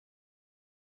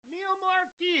Neil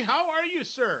Mullarkey. How are you,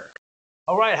 sir?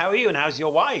 All right, how are you and how's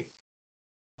your wife?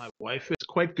 My wife is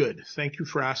quite good. Thank you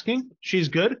for asking. She's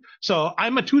good. So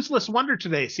I'm a toothless wonder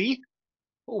today. See?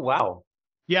 Oh, wow.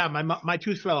 Yeah, my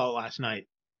tooth fell out last night.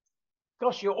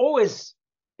 Gosh, you're always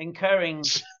incurring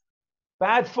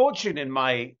bad fortune in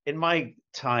my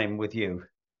time with you.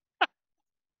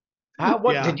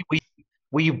 What Yeah. did you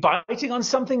were you biting on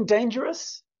something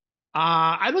dangerous?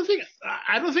 I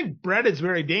don't think bread is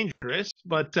very dangerous,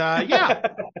 but yeah.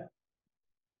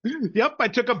 Yep, I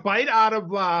took a bite out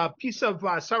of a piece of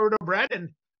sourdough bread, and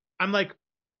I'm like,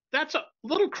 that's a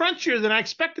little crunchier than I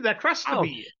expected that crust to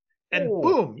be. Ouch. And Oh,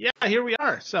 boom, yeah, here we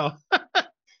are. So,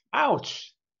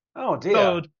 ouch. Oh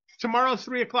so dear. tomorrow,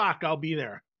 3 o'clock, I'll be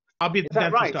there. I'll be at Is the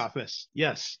that dentist right? office.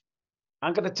 Yes.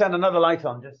 I'm going to turn another light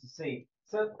on just to see.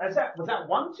 So, was that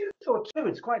one tooth or two?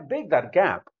 It's quite big, that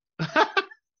gap. It's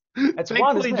one,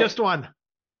 Thankfully, isn't it? just one.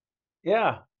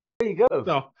 Yeah. There you go.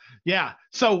 So, yeah.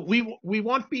 So we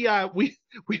won't be we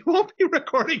won't be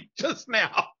recording just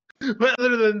now, but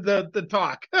other than the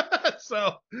talk.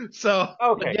 so but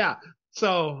Okay. yeah.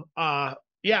 So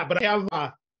yeah, but I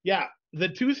have yeah, the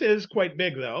tooth is quite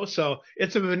big though. So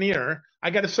it's a veneer. I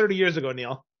got it 30 years ago,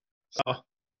 Neil. So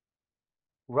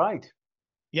Right.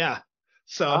 yeah.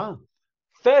 So Ah.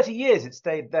 30 years it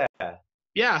stayed there.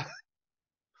 yeah.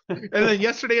 And then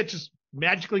yesterday it just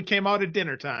magically came out at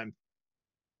dinner time.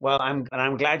 Well, I'm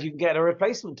glad you can get a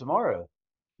replacement tomorrow.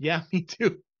 Yeah, me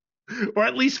too. Or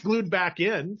at least glued back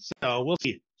in. So we'll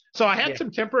see. So I had Yeah.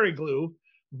 some temporary glue,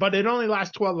 but it only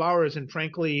lasts 12 hours. And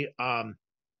frankly, I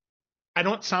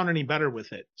don't sound any better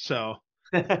with it. So,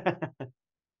 oh,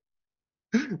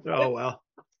 well.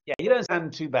 Yeah, you don't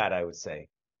sound too bad, I would say.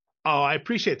 Oh, I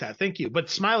appreciate that. Thank you. But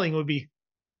smiling would be,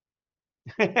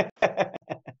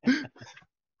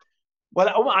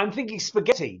 Well, I'm thinking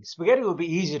spaghetti. Spaghetti would be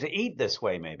easier to eat this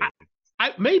way, maybe.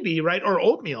 I maybe, right? Or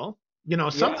oatmeal, Yeah,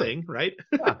 something, right?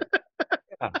 yeah,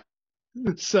 yeah.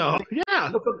 So, Think-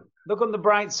 yeah, look on the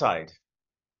bright side.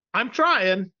 I'm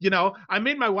trying. I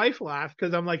made my wife laugh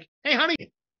because I'm like, hey,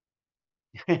 honey.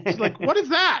 She's like, what is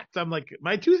that? I'm like,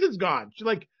 my tooth is gone. She's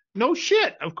like, no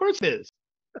shit. Of course it is.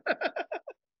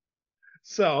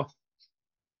 So,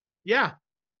 yeah,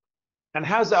 And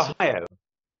how's Ohio?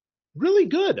 really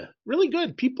good. Really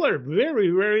good. People are very,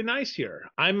 very nice here.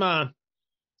 I'm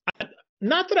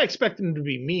not that I expect them to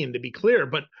be mean, to be clear,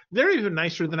 but they're even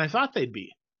nicer than I thought they'd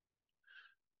be.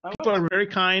 All People right. are very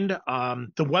kind.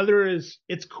 The weather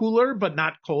it's cooler but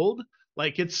not cold.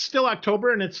 Like it's still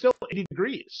October and it's still 80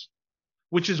 degrees,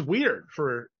 which is weird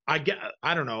for I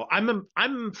don't know.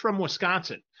 I'm from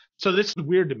Wisconsin, so this is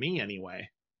weird to me anyway.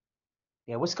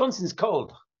 Yeah, Wisconsin's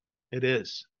cold. It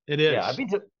is. It Yeah, is.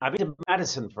 I've been to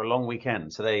Madison for a long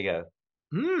weekend, so there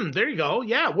you There you go.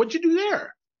 Yeah, what'd you do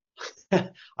there? go.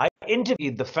 I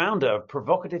interviewed the founder of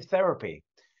Provocative Therapy,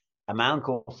 a man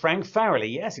called Frank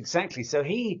Farrelly. Yes, exactly. So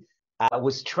he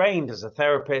was trained as a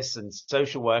therapist and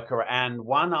social worker. And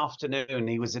one afternoon,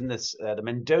 he was in the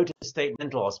Mendota State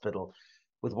Mental Hospital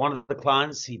with one of the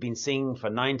clients he'd been seeing for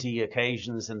 90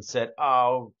 occasions and said,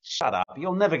 "Oh, shut up.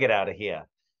 You'll never get out of here."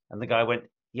 And the guy went,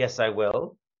 "Yes, I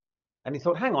will." And he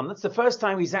thought, hang on, that's the first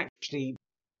time he's actually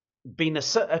been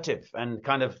assertive and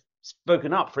kind of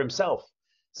spoken up for himself.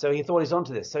 So he thought he's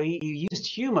onto this. So he used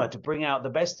humor to bring out the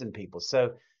best in people.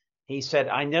 So he said,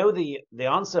 I know the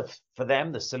answer for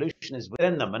them, the solution is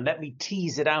within them, and let me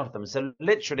tease it out of them. So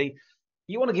literally,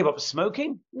 you want to give up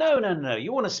smoking? No, no, no.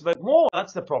 You want to smoke more?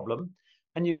 That's the problem.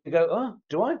 And you go, oh,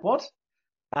 do I? What?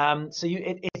 So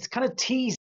it's kind of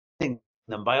teasing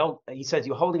them by all. He said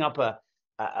you're holding up a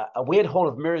weird hall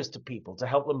of mirrors to people to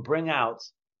help them bring out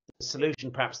the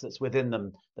solution, perhaps that's within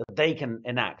them that they can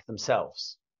enact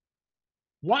themselves.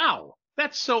 Wow,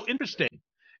 that's so interesting.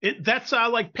 That's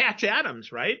like Patch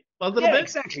Adams, right? A little Yeah, bit.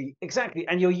 exactly, exactly.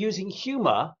 And you're using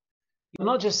humor. You're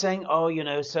not just saying, oh,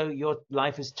 so your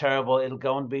life is terrible. It'll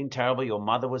go on being terrible. Your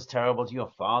mother was terrible. Your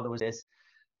father was this.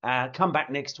 Come back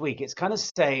next week. It's kind of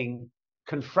saying,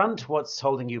 confront what's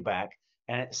holding you back.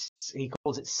 And he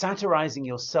calls it satirizing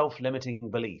your self-limiting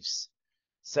beliefs.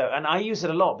 So, and I use it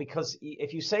a lot because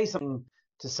if you say something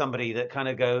to somebody that kind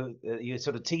of you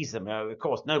sort of tease them. Of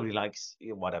course, nobody likes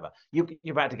whatever. You're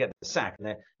about to get the sack,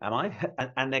 and am I?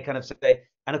 And they kind of say,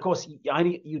 and of course,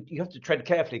 you have to tread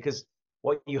carefully because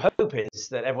what you hope is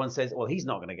that everyone says, well, he's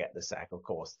not going to get the sack. Of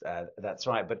course, that's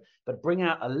right. But bring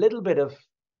out a little bit of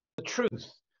the truth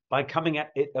by coming at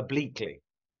it obliquely,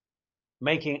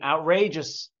 making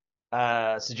outrageous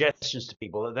suggestions to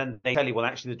people that then they tell you, well,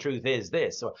 actually, the truth is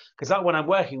this. Because when I'm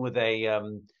working with a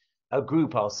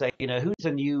group, I'll say, who's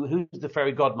the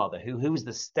fairy godmother? Who's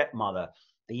the stepmother?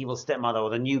 the evil stepmother or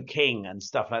the new king and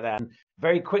stuff like that. And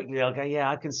very quickly they'll go, yeah,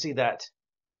 I can see that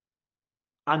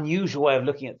unusual way of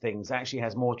looking at things actually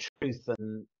has more truth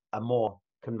than a more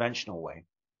conventional way.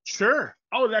 Sure.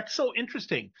 Oh, that's so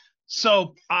interesting.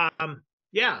 So,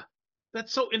 yeah,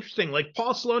 that's so interesting. Like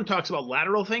Paul Sloan talks about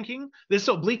lateral thinking. This is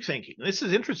oblique thinking. This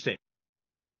is interesting.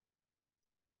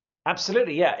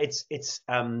 Absolutely, yeah. It's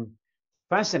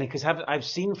fascinating because I've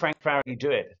seen Frank Farrelly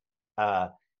do it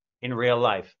in real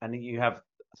life, and you have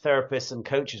therapists and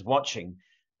coaches watching,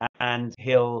 and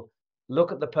he'll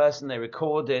look at the person they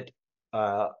recorded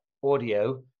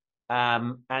audio,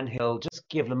 and he'll just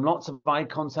give them lots of eye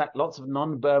contact, lots of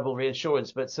non-verbal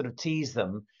reassurance, but sort of tease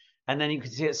them, and then you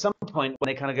can see at some point when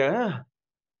they kind of go,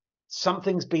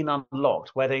 something's been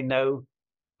unlocked, where they know,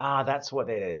 that's what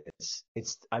it is.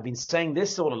 I've been saying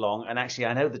this all along, and actually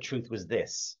I know the truth was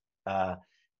this.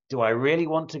 Do I really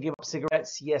want to give up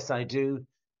cigarettes? Yes, I do.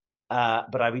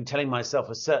 But I've been telling myself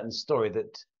a certain story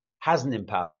that hasn't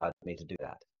empowered me to do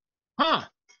that. Huh.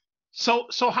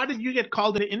 So how did you get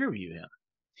called to interview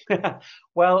him?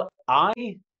 Well,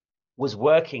 I was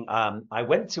working. I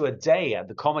went to a day at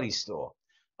the Comedy Store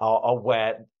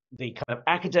where the kind of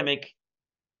academic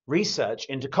research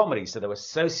into comedy. So there were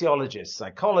sociologists,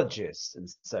 psychologists, and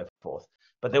so forth.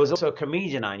 But there was also a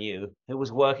comedian I knew who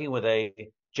was working with a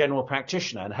general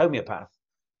practitioner and homeopath.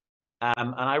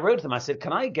 And I wrote to them, I said,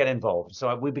 can I get involved?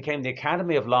 So we became the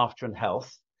Academy of Laughter and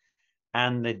Health.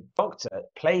 And the doctor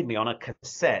played me on a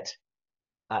cassette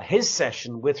his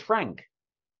session with Frank.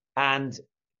 And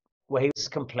where he was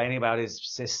complaining about his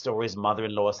sister or his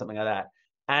mother-in-law or something like that.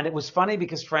 And it was funny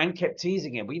because Frank kept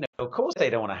teasing him. Well, of course they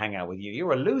don't want to hang out with you.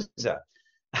 You're a loser.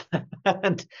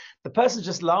 And the person's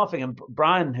just laughing. And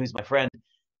Brian, who's my friend,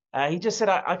 he just said,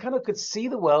 I kind of could see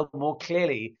the world more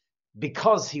clearly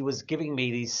because he was giving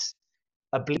me these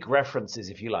oblique references,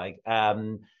 if you like,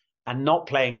 and not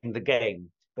playing the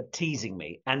game, but teasing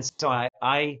me. And so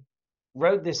I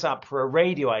wrote this up for a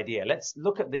radio idea. Let's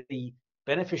look at the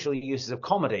beneficial uses of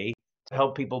comedy to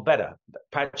help people better.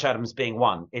 Patch Adams being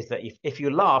one, is that if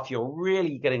you laugh, you're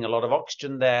really getting a lot of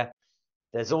oxygen there.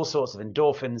 There's all sorts of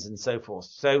endorphins and so forth.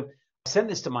 So I sent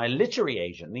this to my literary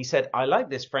agent, and he said, I like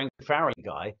this Frank Farrelly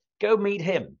guy. Go meet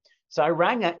him. So I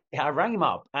rang him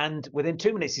up, and within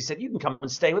 2 minutes, he said, you can come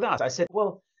and stay with us. I said,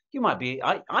 well, I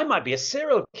might be a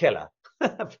serial killer.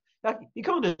 You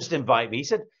can't just invite me. He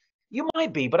said, you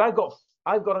might be, but I've got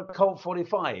a Colt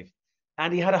 45.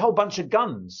 And he had a whole bunch of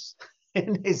guns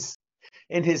in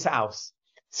his house.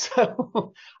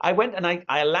 So I went and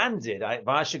I landed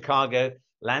via Chicago,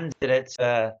 landed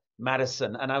at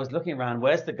Madison, and I was looking around,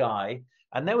 where's the guy?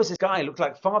 And there was this guy who looked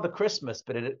like Father Christmas,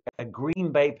 but in a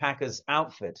Green Bay Packers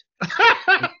outfit.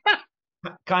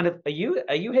 Kind of, are you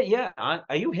him? Yeah.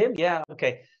 Are you him? Yeah.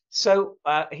 Okay. So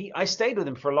I stayed with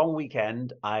him for a long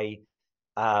weekend.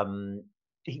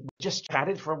 He just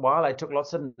chatted for a while. I took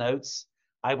lots of notes.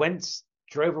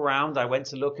 Drove around. I went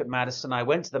to look at Madison. I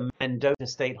went to the Mendota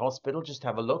State Hospital just to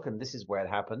have a look, and this is where it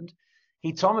happened.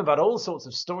 He told me about all sorts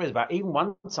of stories about, even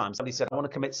one time somebody said, I want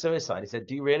to commit suicide. He said,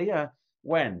 do you really?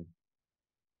 When?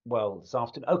 Well, this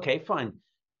afternoon. Okay, fine.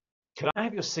 Can I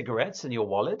have your cigarettes and your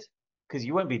wallet? Because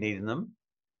you won't be needing them.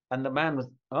 And the man was,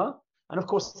 huh? And of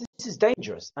course, this is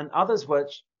dangerous. And others were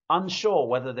unsure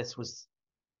whether this was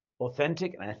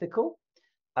authentic and ethical.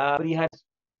 But he had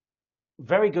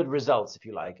very good results, if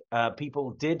you like. People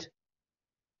did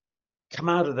come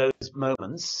out of those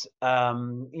moments.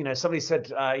 Somebody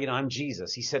said, I'm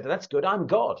Jesus. He said, that's good. I'm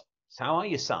God. So how are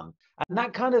you, son? And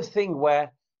that kind of thing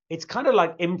where it's kind of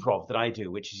like improv that I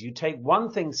do, which is you take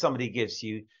one thing somebody gives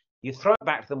you, you throw it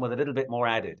back to them with a little bit more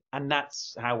added. And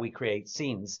that's how we create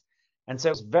scenes. And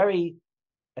so it's very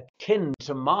akin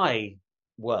to my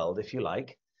world, if you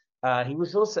like.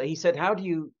 He said, how do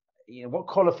you, what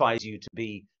qualifies you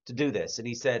to do this? And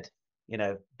he said,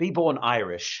 be born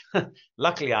Irish.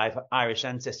 Luckily, I have Irish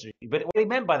ancestry. But what he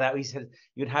meant by that, he said,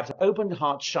 you'd have an open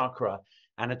heart chakra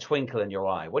and a twinkle in your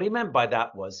eye. What he meant by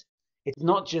that was, it's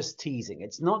not just teasing.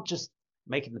 It's not just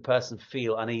making the person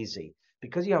feel uneasy.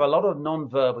 Because you have a lot of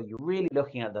non-verbal, you're really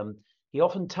looking at them. He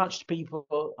often touched people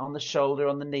on the shoulder,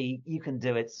 on the knee, you can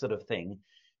do it sort of thing,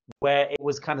 where it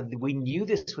was kind of, we knew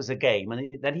this was a game, and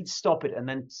then he'd stop it and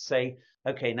then say,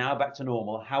 okay, now back to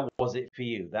normal. How was it for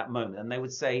you, that moment? And they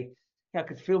would say, yeah, I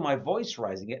could feel my voice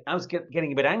rising. I was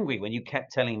getting a bit angry when you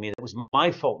kept telling me that it was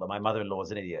my fault that my mother-in-law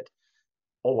was an idiot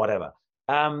or whatever.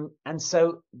 And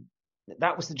so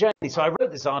that was the journey. So I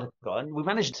wrote this article, and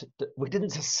we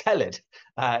didn't sell it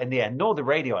in the end, nor the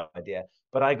radio idea,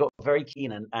 but I got very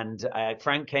keen. And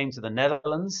Frank came to the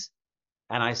Netherlands,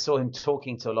 and I saw him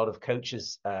talking to a lot of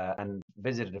coaches and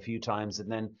visited a few times.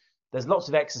 And then there's lots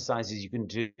of exercises you can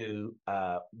do,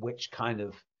 which kind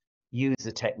of use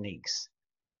the techniques,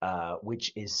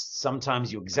 which is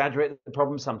sometimes you exaggerate the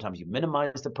problem, sometimes you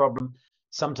minimize the problem,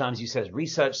 sometimes you says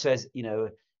research says,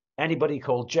 anybody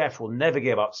called Jeff will never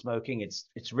give up smoking.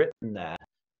 It's written there,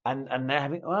 and they're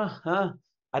having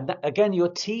and again your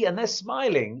tea, and they're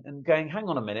smiling and going, hang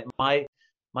on a minute, my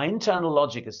internal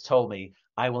logic has told me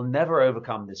I will never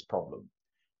overcome this problem.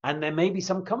 And there may be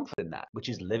some comfort in that, which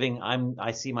is living.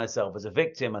 I see myself as a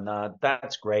victim, and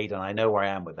that's great, and I know where I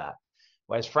am with that.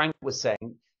 Whereas Frank was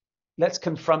saying, let's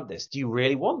confront this. Do you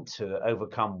really want to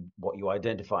overcome what you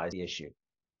identify as the issue?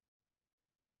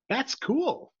 That's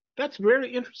cool. That's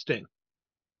very interesting.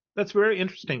 That's very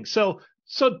interesting. So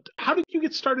how did you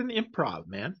get started in improv,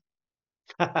 man?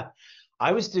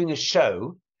 I was doing a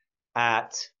show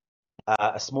at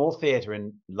a small theatre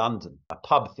in London, a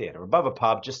pub theatre, above a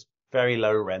pub, just very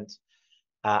low rent,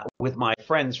 with my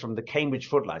friends from the Cambridge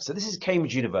Footlights. So this is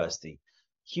Cambridge University.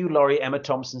 Hugh Laurie, Emma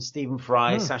Thompson, Stephen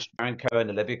Fry, Sacha Baron Cohen,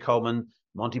 Olivia Colman,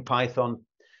 Monty Python.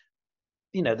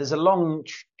 There's a long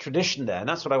tradition there, and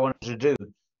that's what I wanted to do.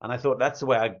 And I thought that's the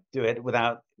way I do it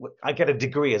I get a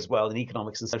degree as well in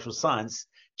economics and social science,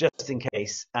 just in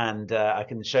case. And I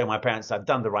can show my parents I've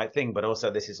done the right thing, but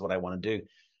also this is what I want to do.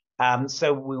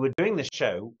 So we were doing this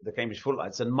show, the Cambridge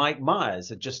Footlights, and Mike Meyers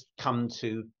had just come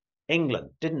to England.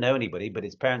 Didn't know anybody, but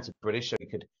his parents are British, so he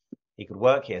could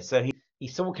work here. So he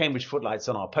saw Cambridge Footlights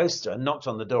on our poster and knocked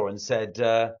on the door and said,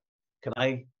 can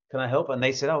I help? And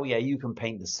they said, oh yeah, you can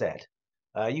paint the set.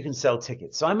 You can sell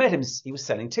tickets. So I met him. He was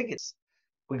selling tickets.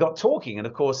 We got talking, and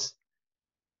of course,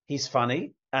 he's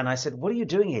funny. And I said, what are you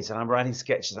doing here? He said, I'm writing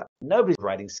sketches. Nobody's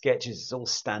writing sketches. It's all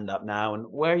stand-up now. And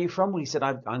where are you from? Well, he said,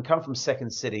 I'm come from Second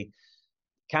City,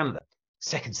 Canada.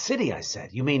 Second City, I said.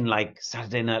 You mean like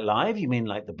Saturday Night Live? You mean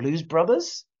like the Blues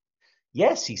Brothers?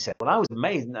 Yes, he said. Well, I was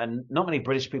amazed, and not many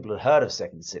British people had heard of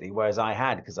Second City, whereas I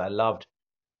had, because I loved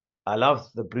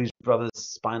the Blues Brothers,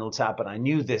 Spinal Tap, and I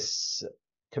knew this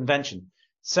convention.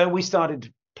 So we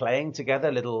started playing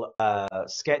together little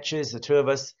sketches, the two of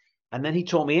us, and then he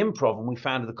taught me improv, and we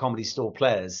founded the Comedy Store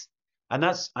Players, and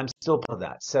I'm still part of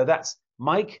that. So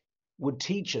Mike would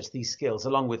teach us these skills,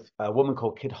 along with a woman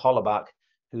called Kit Hollaback,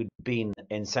 who'd been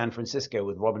in San Francisco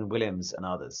with Robin Williams and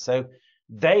others. So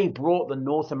they brought the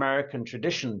North American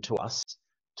tradition to us,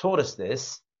 taught us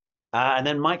this, and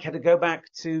then Mike had to go back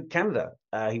to Canada.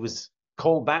 He was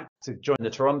called back to join the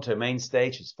Toronto main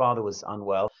stage. His father was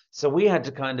unwell. So we had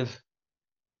to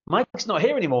Mike's not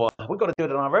here anymore. We've got to do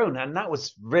it on our own. And that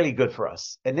was really good for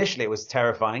us. Initially, it was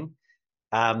terrifying.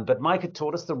 But Mike had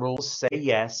taught us the rules: say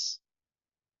yes,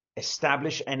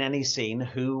 establish in any scene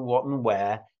who, what, and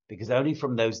where, because only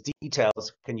from those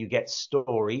details can you get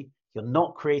story. You're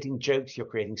not creating jokes, you're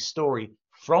creating story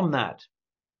from that.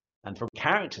 And from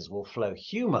characters will flow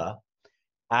humor.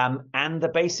 And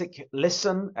the basic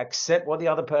listen, accept what the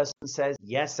other person says,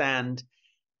 yes, and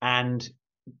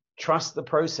trust the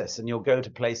process, and you'll go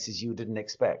to places you didn't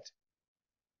expect.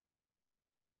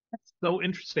 That's so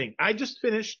interesting. I just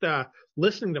finished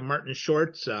listening to Martin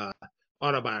Short's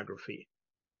autobiography.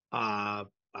 I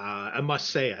must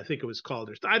say, I think it was called,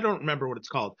 I don't remember what it's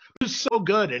called. It was so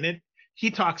good, and he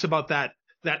talks about that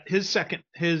his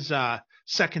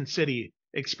second city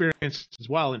experience as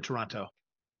well in Toronto.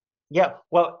 Yeah,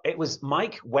 well, it was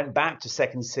Mike went back to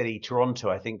Second City, Toronto,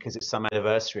 I think, because it's some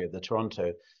anniversary of the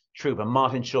Toronto troupe, and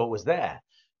Martin Short was there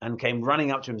and came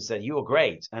running up to him and said, you were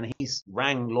great. And he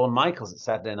rang Lorne Michaels at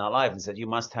Saturday Night Live and said, you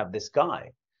must have this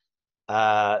guy.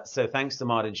 So thanks to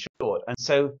Martin Short. And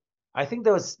so I think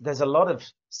there's a lot of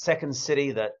Second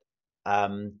City that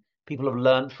people have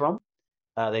learned from.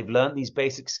 They've learned these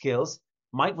basic skills.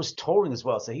 Mike was touring as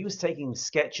well, so he was taking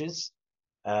sketches,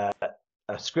 a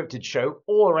scripted show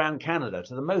all around Canada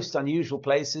to the most unusual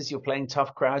places. You're playing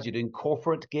tough crowds, you're doing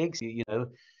corporate gigs,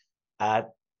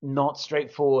 not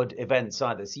straightforward events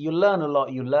either. So you learn a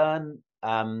lot. You learn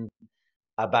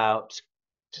about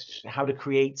how to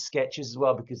create sketches as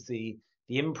well, because the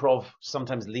improv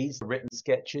sometimes leads to written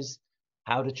sketches,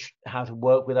 how to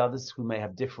work with others who may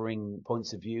have differing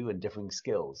points of view and differing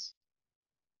skills.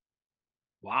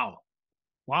 Wow.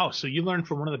 So you learned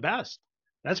from one of the best.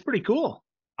 That's pretty cool.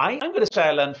 I'm going to say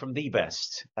I learned from the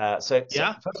best. So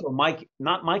yeah. First of all,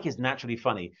 Mike is naturally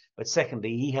funny, but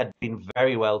secondly, he had been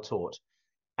very well taught,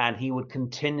 and he would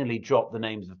continually drop the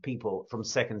names of people from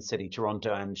Second City,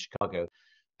 Toronto, and Chicago,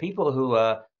 people who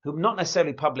are not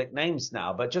necessarily public names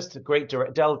now, but just a great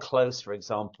director, Del Close, for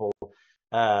example.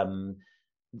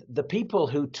 The people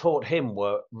who taught him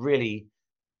were really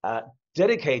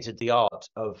dedicated to the art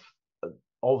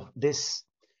of this,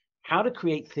 how to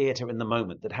create theater in the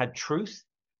moment that had truth,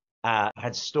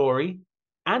 had story,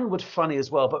 and were funny as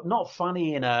well, but not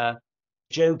funny in a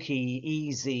jokey,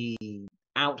 easy,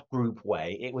 out group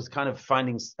way. It was kind of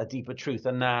finding a deeper truth,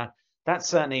 and that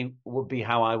certainly would be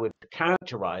how I would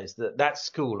characterize that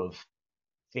school of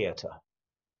theater.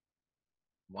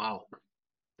 Wow,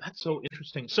 that's so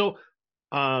interesting. So,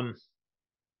 um,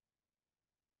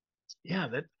 yeah,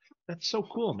 that's so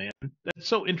cool, man. That's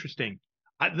so interesting.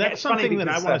 Yeah, That's it's funny something that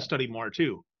I because want to study more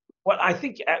too. well, I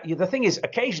think the thing is,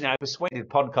 occasionally I persuaded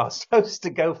podcast hosts to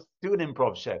go do an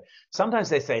improv show. Sometimes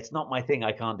they say it's not my thing,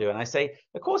 I can't do it. And I say,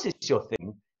 of course it's your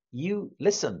thing. You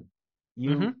listen,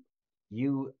 you Hmm.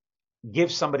 you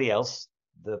give somebody else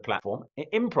the platform.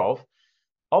 Improv,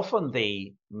 often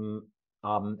the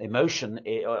emotion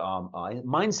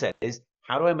mindset is,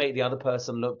 how do I make the other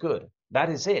person look good? That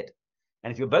is it.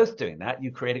 And if you're both doing that,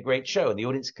 you create a great show, and the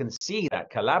audience can see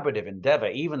that collaborative endeavor,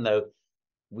 even though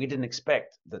we didn't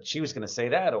expect that she was going to say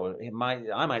that, or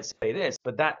I might say this,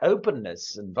 but that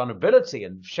openness and vulnerability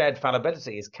and shared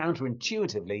fallibility is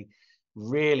counterintuitively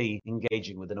really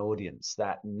engaging with an audience,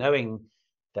 that knowing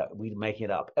that we're making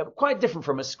it up. Quite different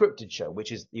from a scripted show,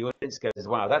 which is the audience goes,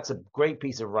 wow, that's a great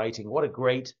piece of writing. What a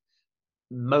great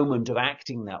moment of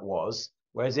acting that was.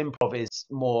 Whereas improv is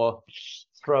more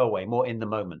throwaway, more in the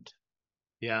moment.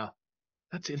 Yeah,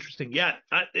 that's interesting. Yeah,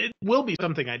 it will be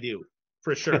something I do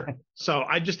for sure. So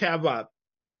I just have I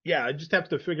just have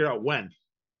to figure out when.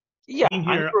 Yeah, Being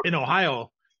here in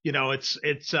Ohio,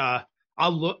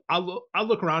 I'll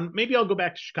look around. Maybe I'll go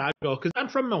back to Chicago because I'm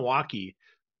from Milwaukee.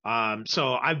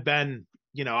 So I've been,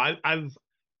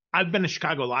 I've been to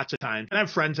Chicago lots of times, and I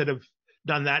have friends that have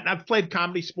done that. And I've played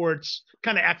comedy sports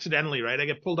kind of accidentally, right? I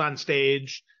get pulled on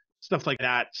stage, stuff like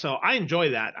that. So I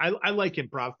enjoy that. I like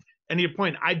improv. And to your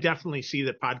point, I definitely see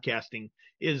that podcasting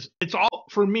it's all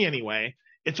for me anyway.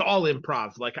 It's all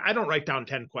improv. Like I don't write down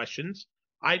 10 questions.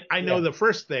 I know yeah, the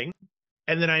first thing,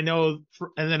 and then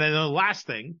and then I know the last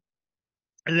thing,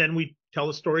 and then we tell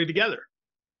the story together.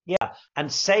 yeah.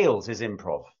 And sales is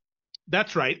improv,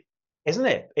 That's right. isn't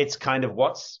it? It's kind of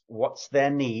what's their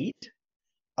need.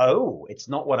 Oh, it's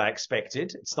not what I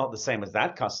expected. It's not the same as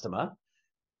that customer.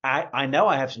 I know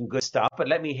I have some good stuff, but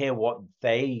let me hear what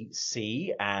they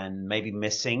see and maybe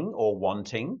missing or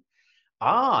wanting.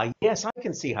 Ah, yes, I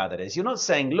can see how that is. You're not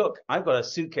saying, look, I've got a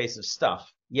suitcase of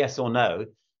stuff, yes or no.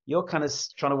 You're kind of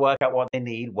trying to work out what they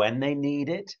need, when they need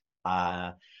it,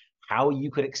 uh, how you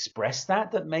could express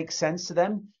that makes sense to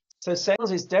them. So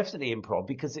sales is definitely improv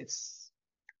because it's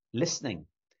listening,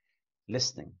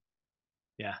 listening.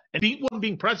 Yeah, and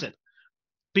being present,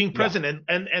 Yeah.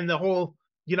 and the whole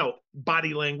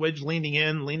body language, leaning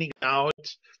in, leaning out,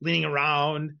 leaning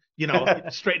around,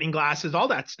 straightening glasses, all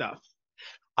that stuff.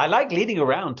 I like leaning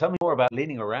around. Tell me more about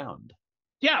leaning around.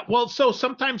 Yeah, well, so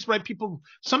sometimes, right,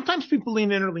 sometimes people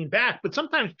lean in or lean back, but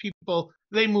sometimes people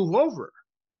they move over,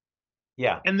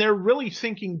 Yeah. and they're really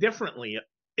thinking differently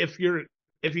if you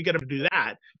get them to do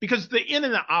that, because the in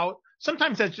and the out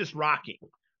sometimes that's just rocking,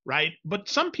 right? But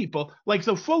some people like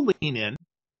the full lean in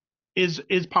is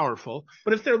powerful,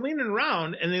 but if they're leaning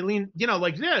around and they lean,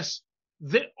 like this,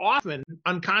 they often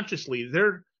unconsciously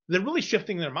they're really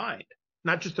shifting their mind,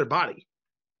 not just their body.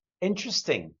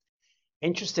 Interesting.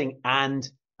 Interesting. And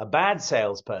a bad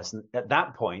salesperson at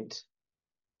that point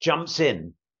jumps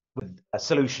in with a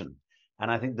solution.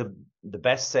 And I think the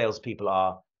best salespeople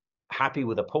are happy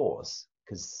with a pause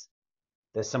because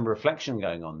there's some reflection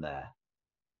going on there.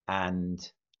 And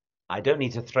I don't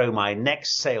need to throw my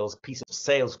next sales piece of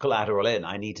sales collateral in.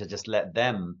 I need to just let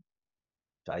them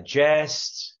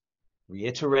digest,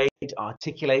 reiterate,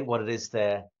 articulate what it is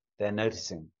they're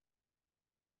noticing.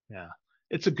 Yeah,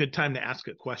 it's a good time to ask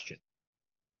a question.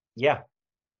 Yeah.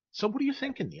 So what are you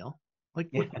thinking, Neil? Like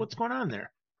Yeah. what's going on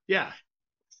there? Yeah.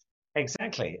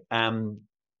 Exactly. And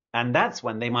that's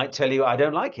when they might tell you, I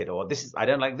don't like it, or I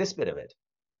don't like this bit of it.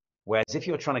 Whereas if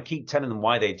you're trying to keep telling them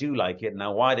why they do like it,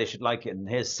 now why they should like it, and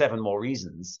here's 7 more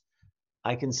reasons,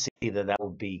 I can see that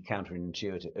would be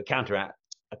counterintuitive,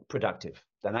 counterproductive.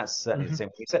 And that's certainly the Hmm. same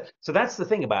thing you said. So that's the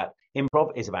thing about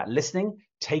improv is about listening,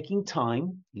 taking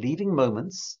time, leaving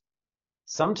moments.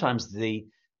 Sometimes the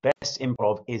best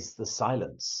improv is the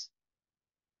silence,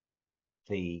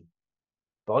 the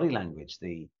body language,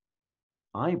 the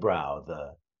eyebrow,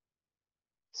 the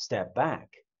step back,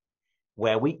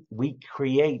 where we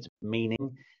create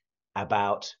meaning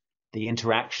about the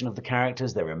interaction of the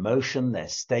characters, their emotion, their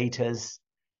status,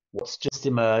 what's just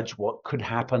emerged, what could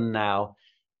happen now,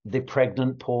 the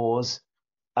pregnant pause.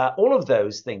 All of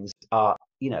those things are,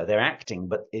 they're acting,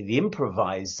 but the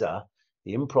improviser,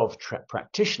 the improv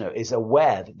practitioner is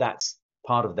aware that that's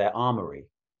part of their armory.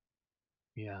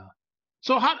 Yeah.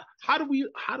 So how do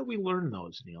we learn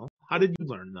those, Neil? How did you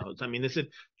learn those? I mean, is it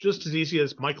just as easy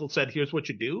as Michael said, here's what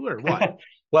you do, or what?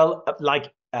 Well,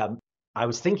 I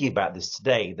was thinking about this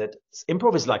today, that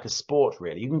improv is like a sport,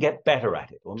 really. You can get better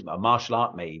at it, or a martial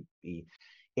art maybe.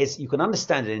 You can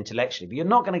understand it intellectually, but you're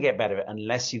not going to get better at it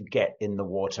unless you get in the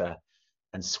water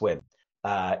and swim,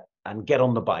 and get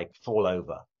on the bike, fall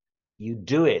over. You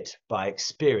do it by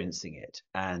experiencing it.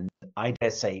 And I dare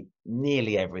say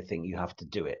nearly everything you have to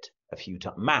do it a few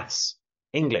times. Maths,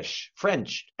 English,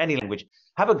 French, any language.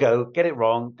 Have a go, get it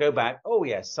wrong, go back. Oh,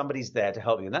 yes, somebody's there to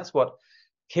help you. And that's what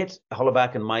Kit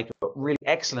Hollaback and Mike are really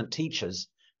excellent teachers.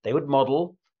 They would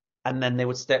model, and then they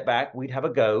would step back. We'd have a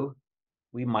go.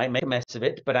 We might make a mess of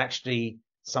it, but actually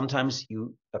sometimes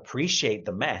you appreciate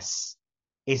the mess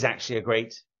is actually a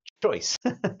great choice.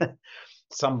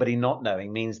 Somebody not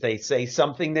knowing means they say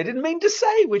something they didn't mean to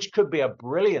say, which could be a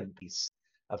brilliant piece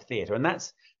of theater. And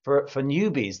that's for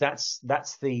newbies,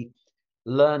 that's the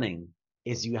learning,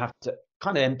 is you have to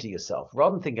kind of empty yourself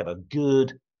rather than think of a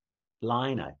good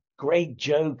liner, great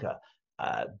joker,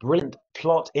 brilliant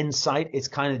plot insight. It's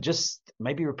kind of just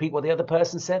maybe repeat what the other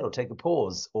person said, or take a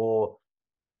pause, or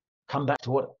come back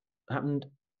to what happened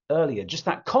earlier. Just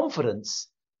that confidence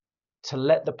to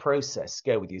let the process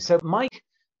go with you. So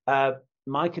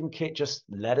Mike and Kit just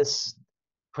let us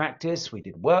practice. We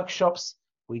did workshops.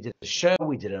 We did a show.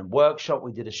 We did a workshop.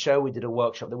 We did a show. We did a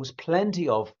workshop. There was plenty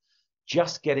of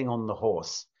just getting on the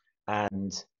horse.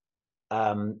 And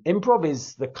improv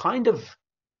is the kind of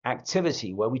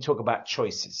activity where we talk about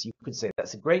choices. You could say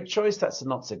that's a great choice. That's a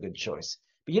not so good choice.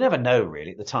 But you never know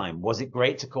really at the time. Was it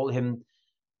great to call him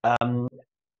a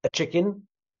chicken?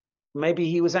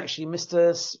 Maybe he was actually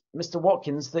Mr.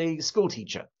 Watkins, the school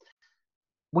teacher.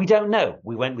 We don't know.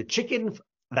 We went with chicken.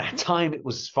 That time it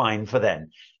was fine for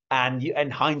then. And in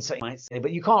hindsight, you might say,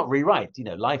 but you can't rewrite.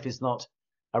 Life is not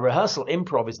a rehearsal.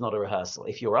 Improv is not a rehearsal.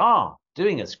 If you are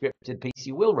doing a scripted piece,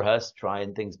 you will rehearse,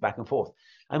 trying things back and forth.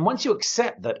 And once you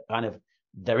accept that kind of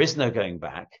there is no going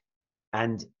back,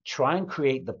 and try and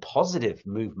create the positive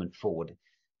movement forward,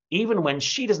 even when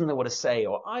she doesn't know what to say,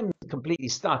 or I'm completely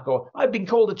stuck, or I've been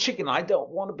called a chicken, I don't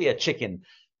want to be a chicken.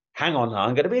 Hang on,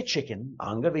 I'm going to be a chicken.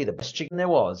 I'm going to be the best chicken there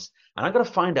was. And I'm going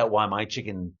to find out why my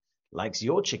chicken likes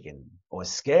your chicken, or is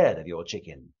scared of your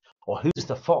chicken, or who's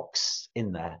the fox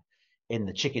in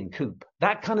the chicken coop.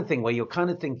 That kind of thing, where you're kind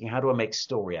of thinking, how do I make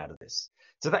story out of this?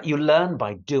 So that you learn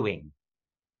by doing.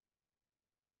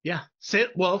 Yeah.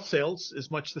 Well, sales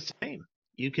is much the same.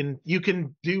 You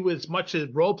can do as much as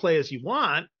role play as you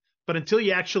want, but until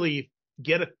you actually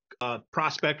get a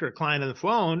prospect or a client on the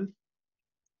phone,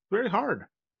 very hard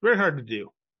to do.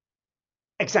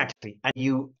 Exactly. And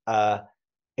you,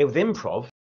 with improv,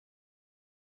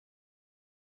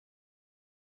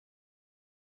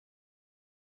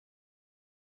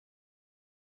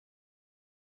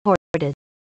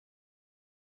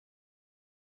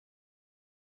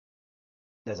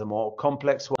 there's a more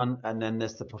complex one, and then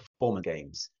there's the performance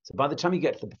games. So by the time you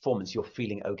get to the performance, you're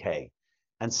feeling okay.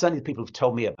 And certainly the people who've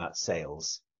told me about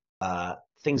sales,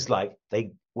 things like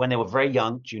when they were very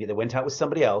young, junior, they went out with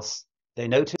somebody else. They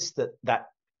noticed that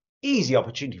easy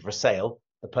opportunity for a sale,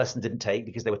 the person didn't take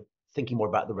because they were thinking more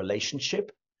about the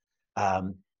relationship.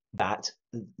 That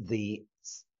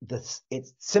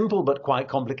it's simple but quite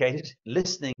complicated.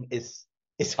 Listening is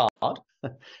hard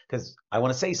because I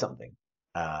want to say something.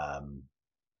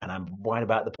 And I'm worried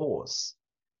about the pause.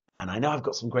 And I know I've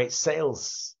got some great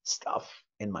sales stuff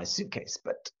in my suitcase,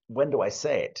 but when do I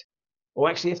say it? Or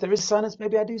actually, if there is silence,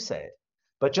 maybe I do say it.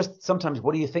 But just sometimes,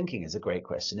 what are you thinking is a great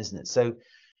question, isn't it? So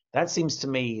that seems to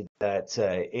me that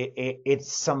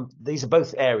these are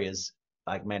both areas,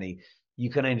 like many,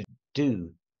 you can only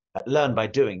learn by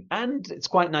doing. And it's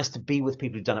quite nice to be with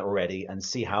people who've done it already and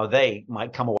see how they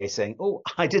might come away saying, oh,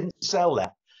 I didn't sell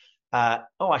that.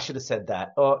 I should have said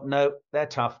that. Or no, they're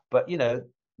tough, but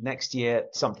next year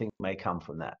something may come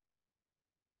from that.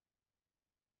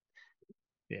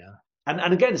 Yeah.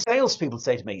 And again, salespeople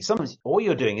say to me, sometimes all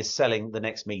you're doing is selling the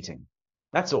next meeting.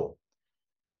 That's all.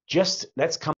 Just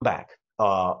let's come back.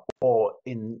 For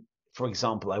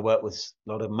example, I work with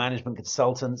a lot of management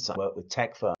consultants. I work with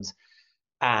tech firms,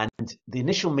 and the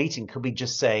initial meeting could be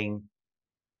just saying,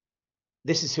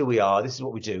 this is who we are. This is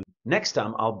what we do. Next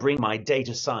time, I'll bring my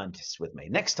data scientists with me.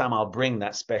 Next time, I'll bring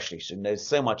that specialist who knows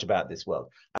so much about this world.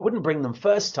 I wouldn't bring them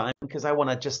first time because I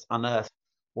want to just unearth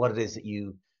what it is that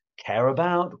you care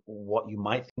about, what you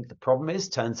might think the problem is.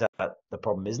 Turns out the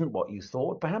problem isn't what you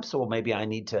thought, perhaps, or maybe I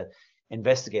need to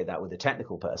investigate that with a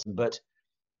technical person. But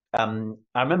I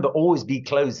remember always be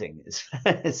closing.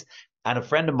 And a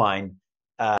friend of mine,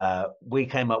 we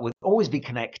came up with always be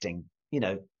connecting.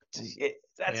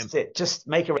 That's it. Just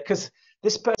make it, because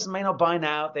this person may not buy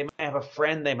now. They may have a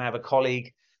friend, they may have a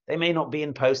colleague, they may not be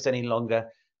in post any longer.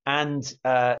 And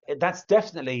that's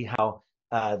definitely how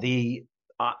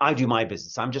I do my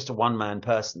business. I'm just a one-man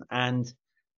person. And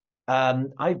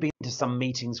I've been to some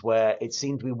meetings where it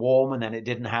seemed to be warm and then it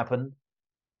didn't happen.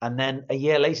 And then a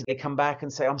year later, they come back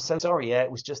and say, I'm so sorry. Yeah,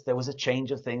 it was just, there was a change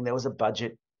of thing. There was a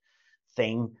budget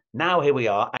thing. Now here we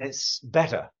are, and it's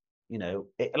better.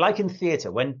 Like in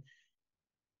theatre, when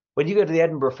you go to the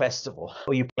Edinburgh Festival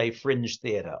or you play fringe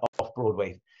theatre off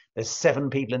Broadway, there's 7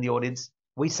 people in the audience.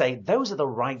 We say, those are the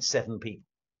right 7 people.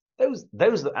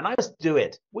 And I must do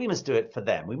it. We must do it for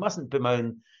them. We mustn't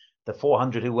bemoan the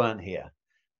 400 who weren't here.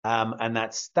 And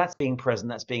that's being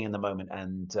present, that's being in the moment.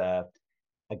 And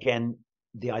again,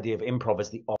 the idea of improv is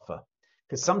the offer,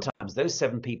 because sometimes those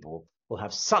 7 people will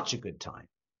have such a good time,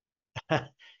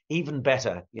 even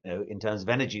better, in terms of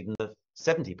energy, than the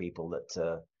 70 people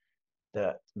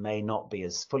that may not be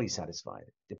as fully satisfied.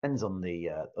 Depends on the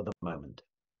moment.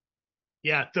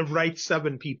 Yeah, the right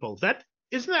 7 people.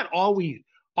 Isn't that all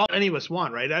any of us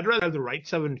want, right? I'd rather have the right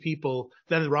 7 people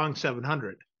than the wrong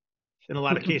 700 in a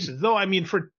lot of cases. Though, I mean,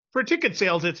 for ticket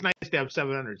sales, it's nice to have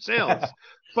 700 sales.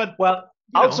 But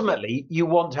ultimately, you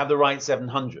want to have the right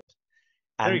 700.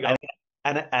 There you go.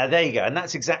 And there you go. And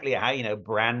that's exactly how,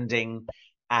 branding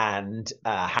and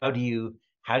how do you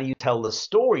tell the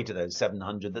story to those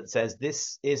 700 that says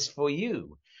this is for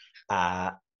you.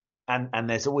 And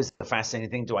there's always the fascinating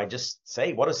thing. Do I just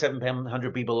say, what do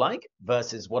 700 people like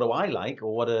versus what do I like,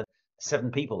 or what do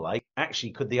 7 people like?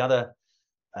 Actually, could the other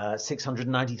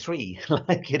 693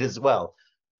 like it as well?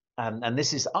 And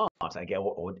this is art, I guess,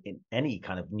 or in any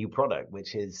kind of new product,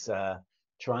 which is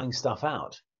trying stuff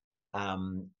out.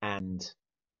 And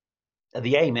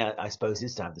the aim, I suppose,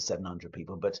 is to have the 700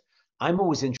 people. But I'm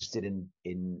always interested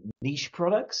in niche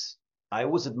products. I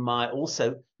always admire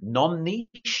also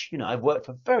non-niche. I've worked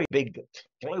for very big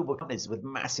global companies with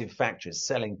massive factories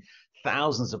selling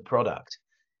thousands of product.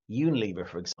 Unilever,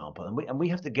 for example, and we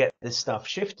have to get this stuff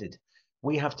shifted.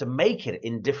 We have to make it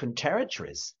in different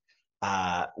territories.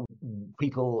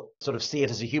 People sort of see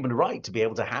it as a human right to be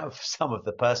able to have some of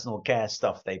the personal care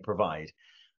stuff they provide.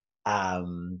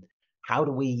 How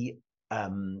do we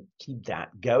keep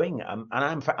that going? And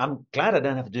I'm glad I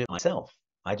don't have to do it myself.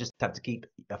 I just have to keep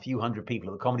a few hundred people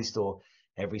at the Comedy Store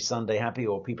every Sunday happy,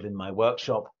 or people in my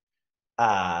workshop,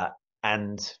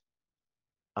 and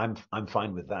I'm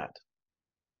fine with that.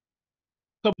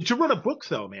 So, but you wrote a book,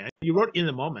 though, man. You wrote In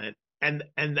the Moment, and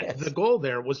Yes. The goal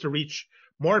there was to reach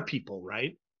more people,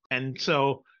 right? And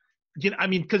so, I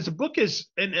mean, because the book is,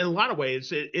 in a lot of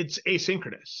ways, it's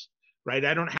asynchronous, right?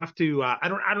 I don't have to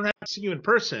see you in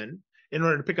person in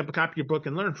order to pick up a copy of your book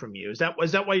and learn from you. Is that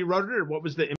why you wrote it, or what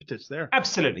was the impetus there?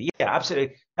 Absolutely. Yeah,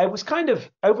 absolutely. It was kind of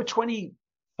over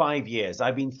 25 years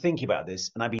I've been thinking about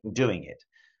this, and I've been doing it.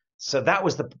 So that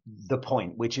was the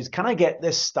point, which is, can I get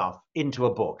this stuff into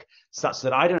a book such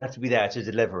that I don't have to be there to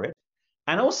deliver it?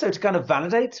 And also to kind of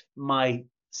validate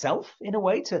myself in a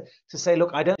way, to say,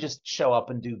 look, I don't just show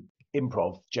up and do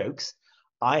improv jokes.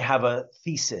 I have a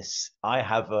thesis. I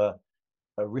have a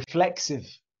reflexive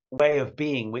way of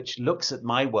being, which looks at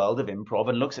my world of improv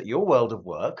and looks at your world of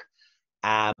work.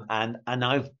 And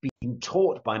I've been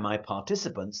taught by my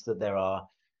participants that there are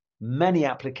many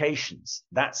applications.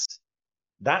 That's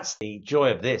the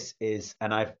joy of this is,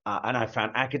 and I've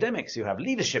found academics who have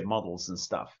leadership models and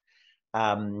stuff.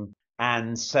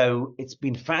 And so it's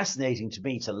been fascinating to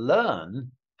me to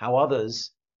learn how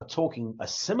others are talking a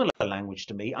similar language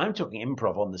to me. I'm talking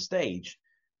improv on the stage.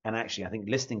 And actually, I think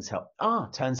listening's help.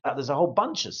 Turns out there's a whole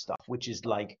bunch of stuff, which is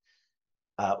like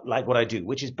what I do,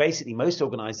 which is basically most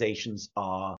organizations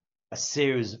are a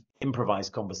series of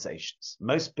improvised conversations.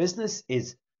 Most business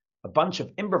is a bunch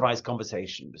of improvised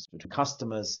conversations between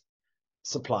customers,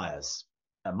 suppliers,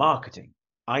 marketing,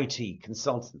 IT,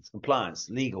 consultants, compliance,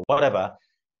 legal, whatever,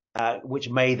 which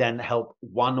may then help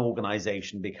one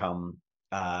organization become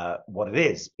what it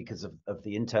is because of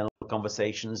the internal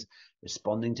conversations,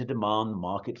 responding to demand,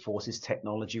 market forces,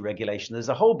 technology, regulation. There's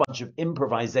a whole bunch of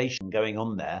improvisation going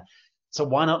on there. So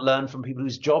why not learn from people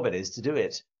whose job it is to do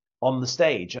it on the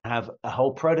stage and have a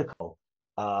whole protocol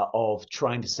of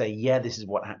trying to say, yeah, this is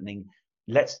what's happening.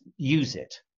 Let's use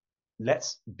it.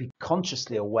 Let's be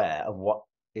consciously aware of what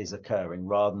is occurring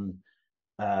rather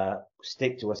than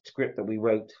stick to a script that we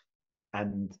wrote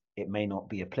and it may not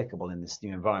be applicable in this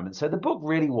new environment. So the book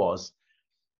really was,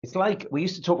 it's like we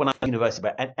used to talk when I was at university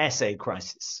about an essay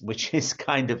crisis, which is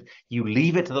kind of, you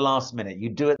leave it to the last minute. You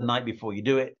do it the night before. You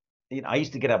do it. I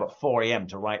used to get up at 4 a.m.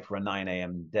 to write for a 9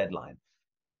 a.m. deadline.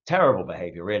 Terrible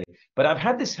behavior, really. But I've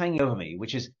had this hanging over me,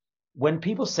 which is when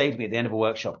people say to me at the end of a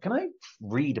workshop, can I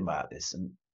read about this?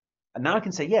 And now I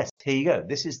can say, yes, here you go.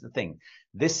 This is the thing.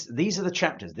 These are the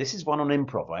chapters. This is one on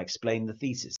improv. I explain the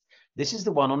thesis. This is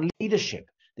the one on leadership.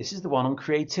 This is the one on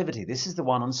creativity. This is the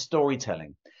one on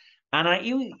storytelling. And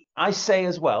I say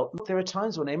as well, look, there are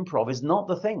times when improv is not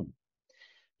the thing.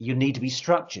 You need to be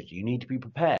structured. You need to be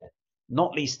prepared.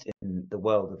 Not least in the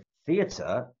world of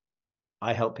theatre,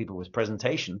 I help people with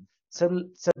presentation. So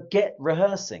get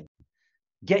rehearsing.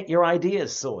 Get your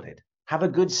ideas sorted. Have a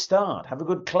good start. Have a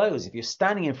good close. If you're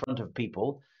standing in front of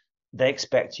people, they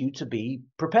expect you to be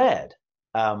prepared.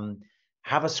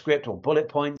 Have a script or bullet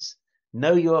points.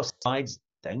 Know your slides.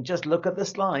 Don't just look at the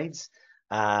slides.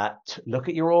 Look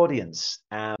at your audience.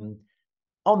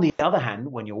 On the other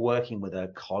hand, when you're working with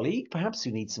a colleague, perhaps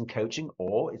who needs some coaching,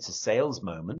 or it's a sales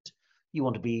moment, you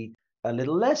want to be a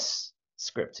little less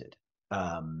scripted.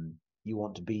 You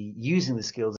want to be using the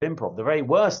skills of improv. The very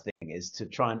worst thing is to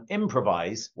try and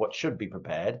improvise what should be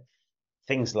prepared.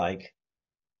 Things like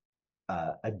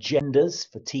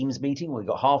agendas for Teams meeting. We've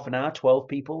got half an hour, 12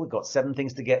 people. We've got 7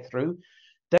 things to get through.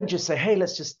 Don't just say, hey,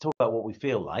 let's just talk about what we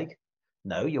feel like.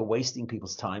 No, you're wasting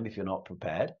people's time if you're not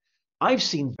prepared. I've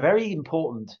seen very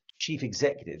important chief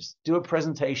executives do a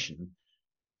presentation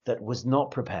that was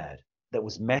not prepared, that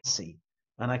was messy.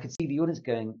 And I could see the audience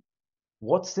going,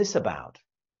 what's this about?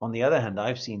 On the other hand,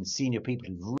 I've seen senior people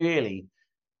who've really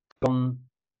gone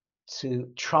to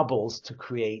troubles to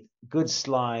create good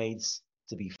slides,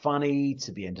 to be funny,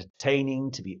 to be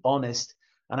entertaining, to be honest.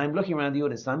 And I'm looking around the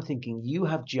audience and I'm thinking, you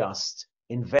have just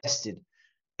invested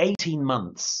 18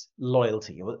 months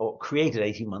loyalty or created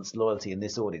 18 months loyalty in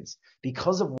this audience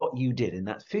because of what you did in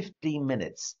that 15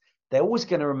 minutes. They're always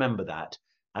going to remember that.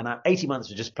 And 18 months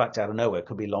were just plucked out of nowhere. It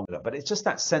could be longer, but it's just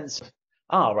that sense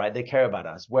of, right, they care about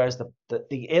us. Whereas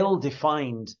the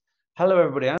ill-defined, hello,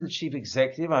 everybody, I'm the chief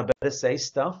executive. I better say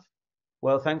stuff.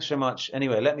 Well, thanks so much.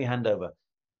 Anyway, let me hand over.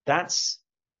 That's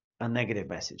a negative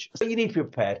message. So you need to be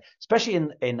prepared, especially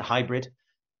in hybrid.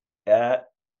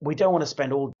 We don't want to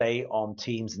spend all day on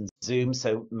Teams and Zoom.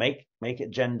 So make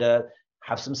agenda,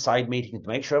 have some side meetings,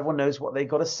 make sure everyone knows what they've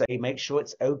got to say, make sure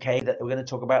it's okay that we're going to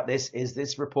talk about this. Is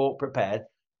this report prepared?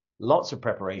 Lots of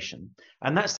preparation.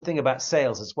 And that's the thing about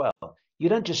sales as well. You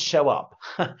don't just show up.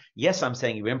 Yes, I'm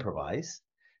saying you improvise,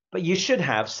 but you should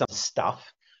have some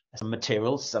stuff, some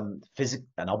materials, some physical,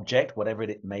 an object, whatever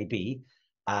it may be,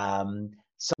 some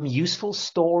useful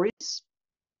stories,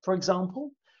 for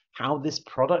example, how this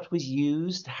product was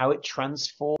used, how it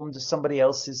transformed somebody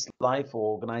else's life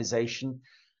or organization.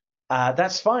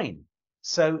 That's fine.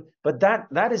 So, but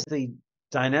that is the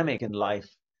dynamic in life,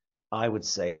 I would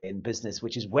say, in business,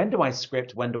 which is when do I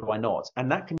script, when do I not? And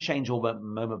that can change all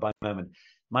moment by moment.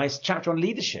 My chapter on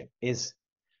leadership is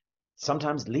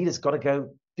sometimes leaders got to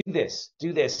go do this, do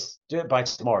it by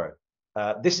tomorrow.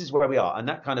 This is where we are. And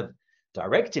that kind of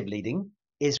directive leading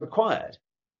is required.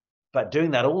 But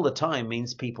doing that all the time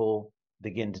means people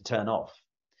begin to turn off.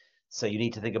 So you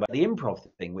need to think about the improv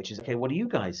thing, which is, okay, what are you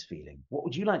guys feeling? What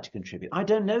would you like to contribute? I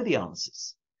don't know the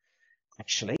answers.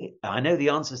 Actually, I know the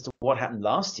answers to what happened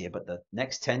last year, but the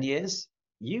next 10 years,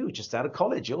 you just out of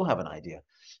college, you'll have an idea.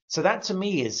 So that to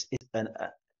me is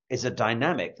a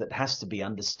dynamic that has to be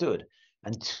understood.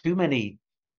 And too many,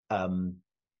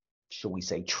 shall we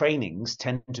say, trainings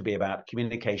tend to be about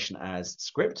communication as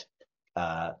script,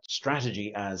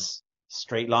 strategy as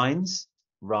straight lines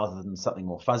rather than something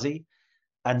more fuzzy,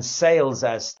 and sales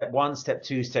as step 1, step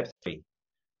 2, step 3.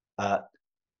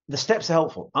 The steps are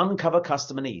helpful. Uncover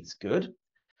customer needs, good.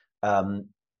 Yada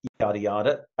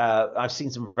yada. I've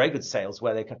seen some very good sales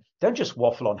where they don't just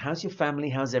waffle on how's your family,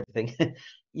 how's everything.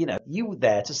 You were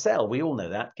there to sell. We all know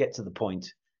that. Get to the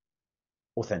point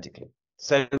authentically.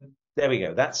 So there we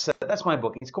go. That's my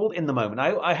book. It's called In the Moment.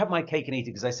 I have my cake and eat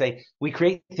it because I say we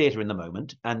create theatre in the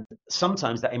moment, and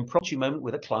sometimes that impromptu moment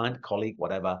with a client, colleague,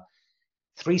 whatever,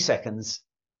 3 seconds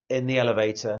in the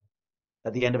elevator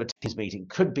at the end of a Teams meeting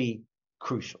could be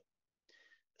crucial.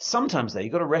 Sometimes, though,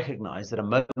 you've got to recognize that a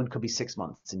moment could be 6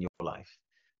 months in your life,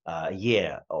 a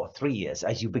year or 3 years,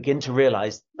 as you begin to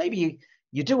realize maybe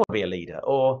you do want to be a leader,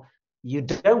 or you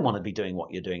don't want to be doing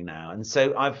what you're doing now. And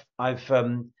so I've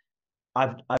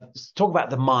talked about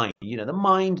the mind. The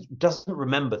mind doesn't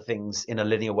remember things in a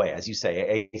linear way, as you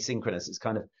say, asynchronous. It's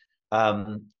kind of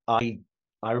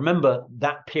I remember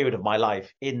that period of my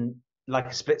life in like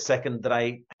a split second that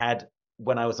I had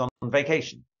when I was on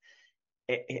vacation.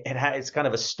 It's kind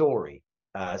of a story.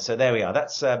 So there we are.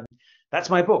 That's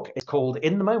my book. It's called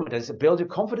In the Moment. It's Build Your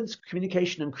Confidence,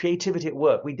 Communication, and Creativity at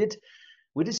Work. We did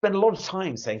spend a lot of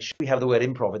time saying, should we have the word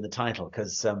improv in the title?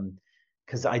 Because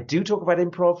I do talk about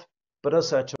improv, but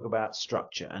also I talk about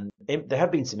structure. And there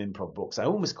have been some improv books. I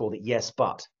almost called it Yes,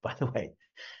 But, by the way.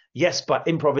 Yes, but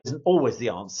improv isn't always the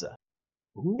answer.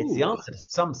 Ooh. It's the answer to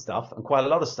some stuff and quite a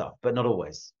lot of stuff, but not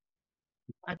always.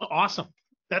 That's awesome.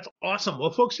 That's awesome.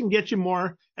 Well, folks can get you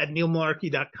more at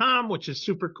neilmullarkey.com, which is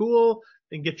super cool.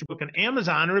 They can get your book on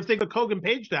Amazon, or if they go to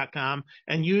koganpage.com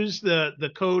and use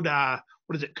the code,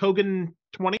 what is it,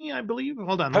 Kogan20, I believe?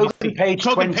 Hold on. Kogan Page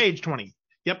 20. Page 20.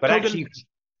 Yep. But Kogan, actually,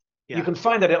 you can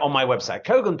find that on my website.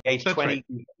 Kogan Page 20,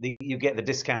 right. You get the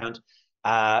discount.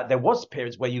 There was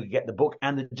periods where you could get the book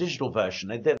and the digital version.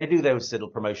 They do those little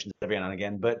promotions every now and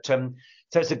again. But so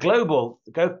it's a global,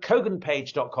 go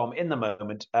koganpage.com in the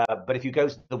moment. But if you go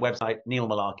to the website, Neil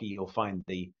Mullarkey, you'll find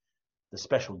the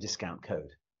special discount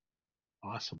code.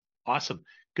 Awesome. Awesome.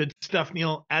 Good stuff,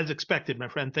 Neil, as expected, my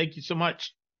friend. Thank you so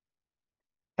much.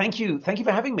 Thank you. Thank you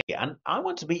for having me. And I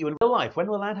want to meet you in real life. When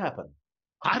will that happen?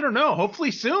 I don't know. Hopefully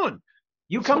soon.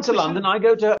 You come to London, I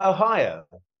go to Ohio.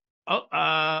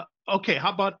 Oh, okay.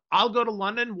 How about I'll go to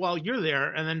London while you're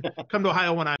there and then come to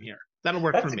Ohio when I'm here. That'll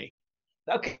work for me.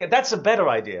 Okay, that's a better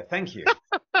idea. Thank you.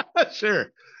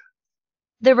 Sure.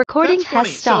 The recording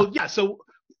has stopped. So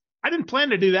I didn't plan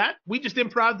to do that. We just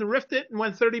improv and riffed it and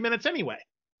went 30 minutes anyway.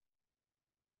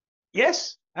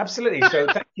 Yes, absolutely. So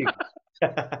thank you.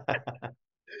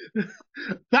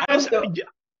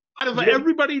 Out of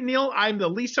everybody, Neil, I'm the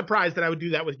least surprised that I would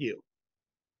do that with you.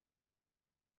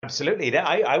 Absolutely.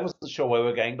 I wasn't sure where we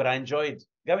were going, but I enjoyed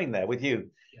going there with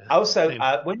you. Yeah, also,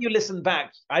 when you listen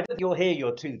back, I don't think you'll hear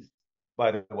your tooth,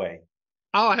 by the way.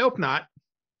 Oh, I hope not.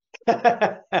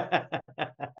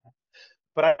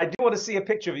 But I do want to see a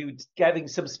picture of you having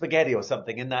some spaghetti or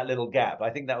something in that little gap. I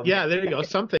think that would be... Yeah, there you go.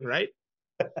 Something, right?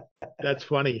 That's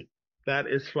funny. That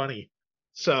is funny.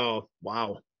 So,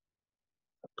 wow.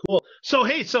 Cool. So,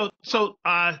 hey, so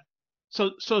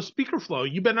Speaker Flow,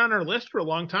 you've been on our list for a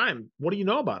long time. What do you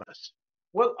know about us?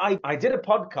 Well, I did a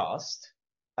podcast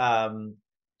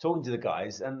talking to the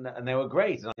guys, and they were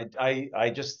great. And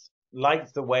I just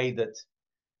liked the way that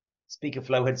Speaker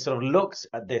Flow had sort of looked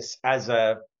at this as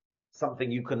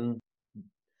something you can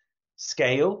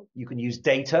scale. You can use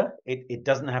data. It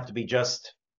doesn't have to be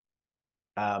just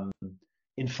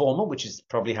informal, which is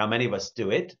probably how many of us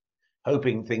do it,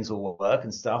 hoping things will work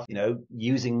and stuff,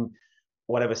 using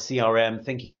whatever CRM,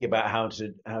 thinking about how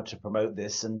to promote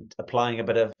this and applying a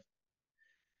bit of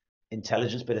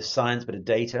intelligence, bit of science, bit of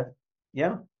data.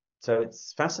 Yeah. So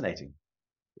it's fascinating.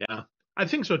 Yeah, I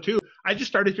think so too. I just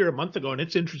started here a month ago and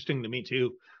it's interesting to me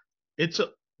too. It's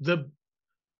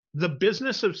the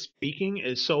business of speaking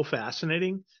is so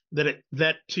fascinating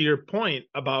that to your point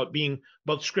about being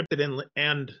both scripted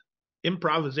and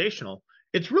improvisational,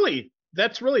 that's really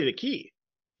the key.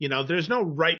 There's no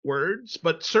right words,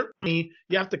 but certainly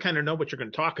you have to kind of know what you're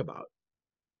going to talk about.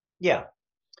 Yeah.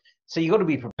 So you got to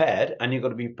be prepared, and you've got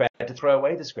to be prepared to throw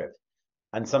away the script.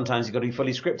 And sometimes you've got to be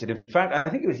fully scripted. In fact, I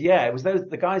think it was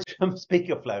the guys from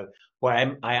Speaker Flow where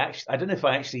I don't know if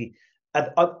I actually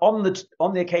on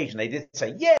the occasion they did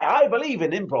say, yeah, I believe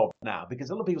in improv now, because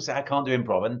a lot of people say I can't do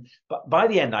improv, but by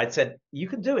the end I'd said you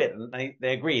can do it, and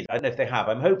they agreed. I don't know if they have.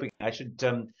 I'm hoping I should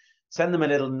send them a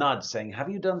little nudge saying, have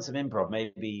you done some improv?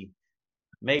 Maybe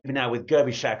now with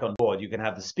Gerbyshak on board, you can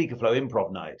have the Speaker Flow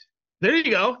improv night. There you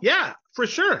go. Yeah, for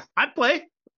sure. I'd play.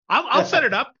 I'll set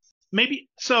it up. Maybe.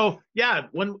 So yeah,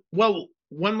 when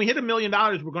we hit $1 million,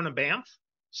 we're going to Banff.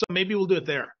 So maybe we'll do it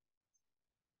there.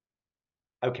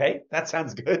 Okay, that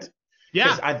sounds good.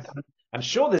 Yeah. I'm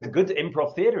sure there's a good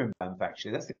improv theater in Banff,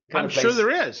 actually. That's the kind of place. I'm sure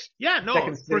there is. Yeah,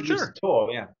 no, for sure.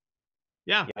 Tour,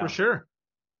 yeah, for sure.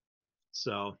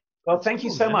 So. Well, thank you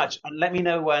so much, and let me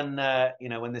know when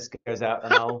when this goes out,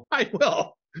 and I'll. I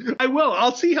will.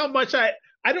 I'll see how much I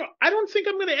don't think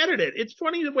I'm going to edit it. It's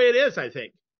funny the way it is, I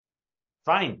think.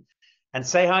 Fine, and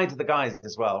say hi to the guys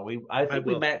as well. I think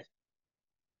we met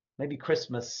maybe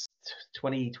Christmas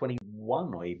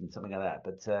 2021 or even something like that.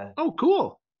 But oh,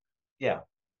 cool. Yeah,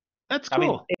 that's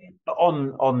cool. I mean,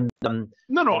 online.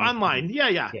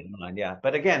 Yeah, online. Yeah,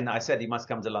 but again, I said he must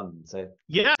come to London. So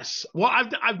yes. Well,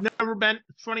 I've never been.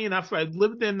 Funny enough, I've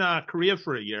lived in Korea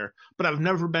for a year, but I've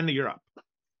never been to Europe.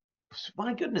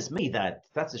 My goodness me,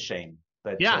 that's a shame.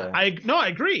 But yeah, I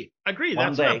agree.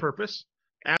 That's our purpose.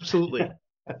 Absolutely.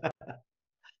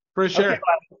 For sure. Okay,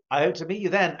 well, I hope to meet you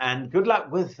then, and good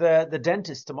luck with the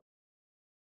dentist tomorrow.